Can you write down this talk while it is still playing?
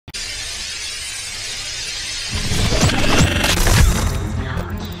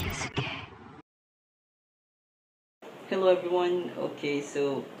Hello everyone. Okay,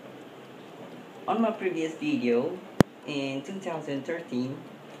 so on my previous video in 2013,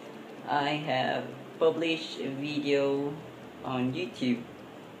 I have published a video on YouTube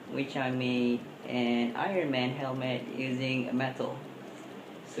which I made an Ironman helmet using metal.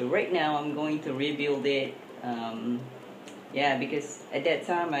 So right now I'm going to rebuild it. Yeah, because at that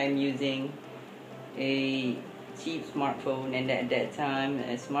time I'm using a cheap smartphone, and at that time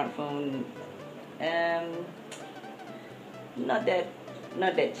a smartphone um, not that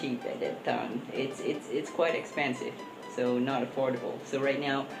not that cheap at that time. It's quite expensive, so not affordable. So right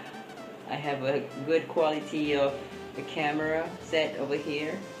now I have a good quality of the camera set over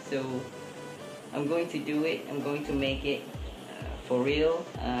here. So I'm going to do it. I'm going to make it for real.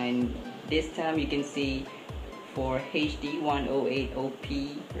 And this time you can see for HD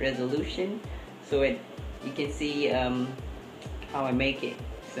 1080p resolution. So you can see how I make it.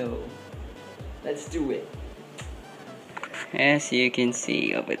 So let's do it. As you can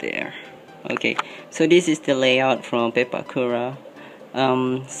see over there. Okay, so this is the layout from Pepakura.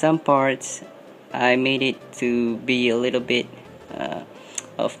 Some parts I made it to be a little bit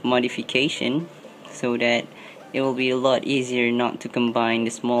of modification so that it will be a lot easier not to combine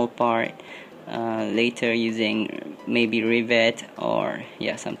the small part later using maybe rivet or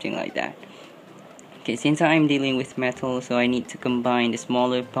yeah, something like that. Okay, since I'm dealing with metal, so I need to combine the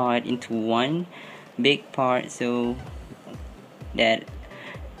smaller part into one big part so that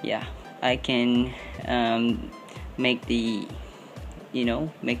yeah, I can make the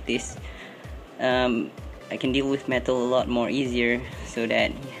make this I can deal with metal a lot more easier, so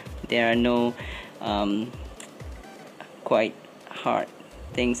that there are no quite hard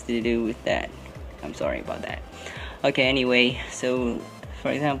things to do with that. I'm sorry about that. Okay, anyway, so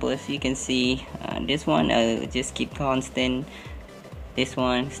for example, as you can see, this one I'll just keep constant, this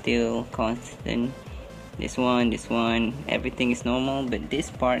one still constant, this one, everything is normal. But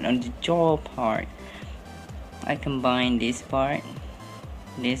this part, on the jaw part, I combine this part,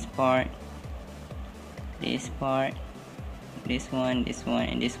 this part, this part, this one,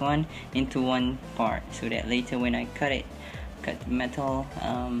 and this one into one part, so that later when I cut the metal,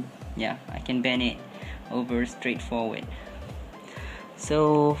 yeah, I can bend it over straightforward.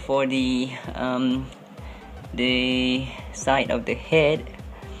 So for the side of the head,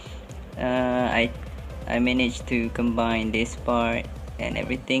 I managed to combine this part and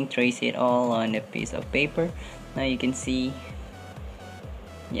everything, trace it all on a piece of paper. Now you can see,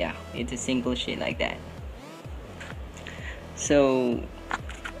 yeah, it's a single sheet like that. So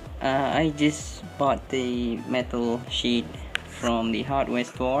I just bought the metal sheet from the hardware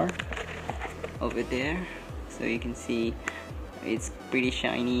store over there, so you can see it's pretty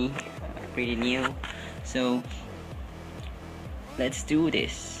shiny, pretty new. So let's do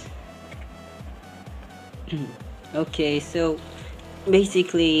this. Okay, so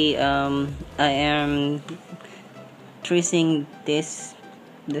basically I am tracing the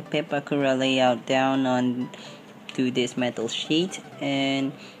Pepakura layout down on to this metal sheet,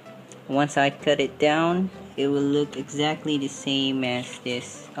 and once I cut it down, it will look exactly the same as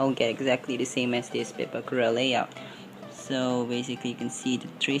this. I'll get exactly the same as this Pepakura layout. So basically you can see the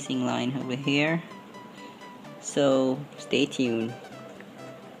tracing line over here, so stay tuned.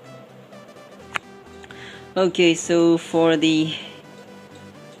 Okay, so for the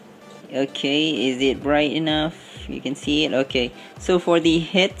is it bright enough? You can see it. Okay, so for the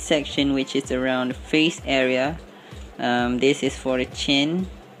head section, which is around the face area, this is for the chin.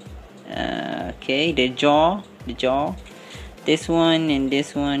 Okay, the jaw, this one and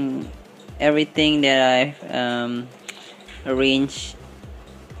this one, everything that I've arranged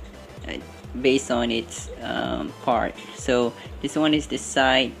based on its part. So this one is the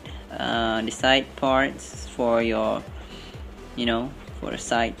side parts for your, for the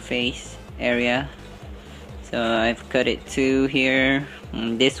side face area. So I've cut it to here.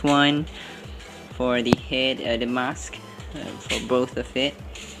 This one for the head, the mask, for both of it.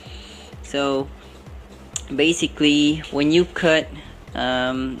 So basically when you cut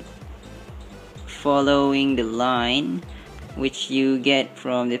following the line which you get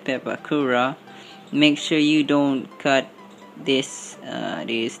from the Pepakura, make sure you don't cut this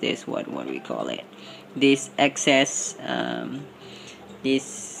what we call it, this excess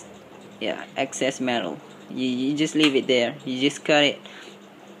excess metal. You just leave it there. You just cut it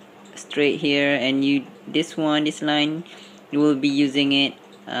straight here, and this line, you will be using it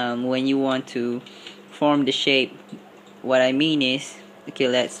when you want to form the shape. What I mean is, okay,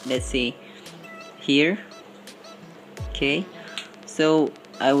 let's see here. Okay, so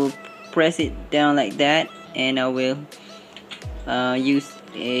I will press it down like that, and I will use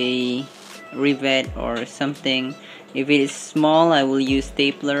a rivet or something If it is small, I will use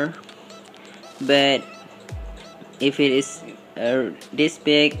stapler, but if it is this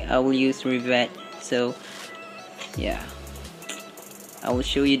big, I will use rivet. So yeah, I will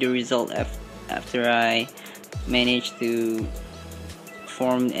show you the result after I manage to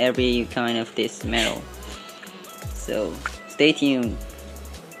form every kind of this metal. So stay tuned.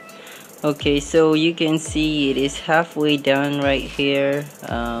 Okay, so you can see it is halfway done right here.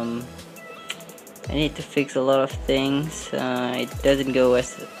 I need to fix a lot of things. It doesn't go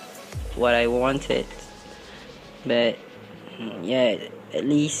as what I wanted, but yeah, at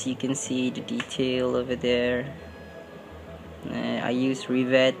least you can see the detail over there. I use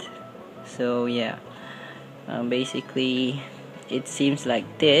rivet, so yeah. Basically, it seems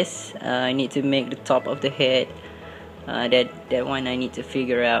like this. I need to make the top of the head. That one I need to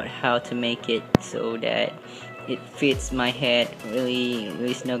figure out how to make it so that it fits my head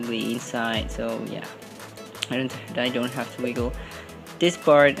really snugly inside. So yeah, I don't have to wiggle. This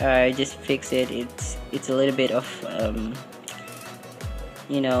part I just fix it. It's a little bit of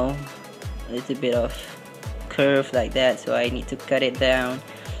you know, a little bit of curve like that. So I need to cut it down,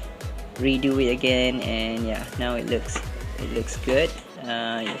 redo it again, and yeah, now it looks good.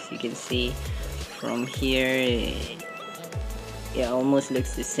 As you can see from here, it almost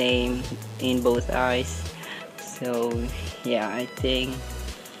looks the same in both eyes. So yeah, I think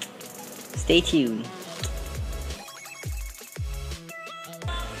stay tuned.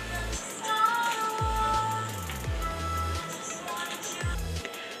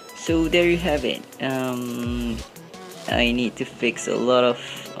 So there you have it. I need to fix a lot of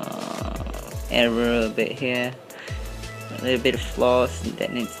error a bit here, a little bit of flaws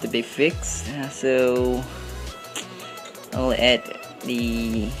that needs to be fixed. So I'll add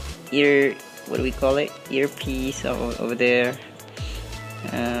the what do we call it, earpiece over there.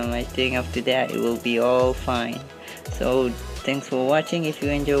 I think after that it will be all fine. So thanks for watching. If you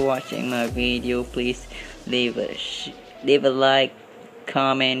enjoy watching my video, please leave a like,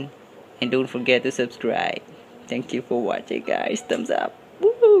 comment, and don't forget to subscribe. Thank you for watching, guys. Thumbs up.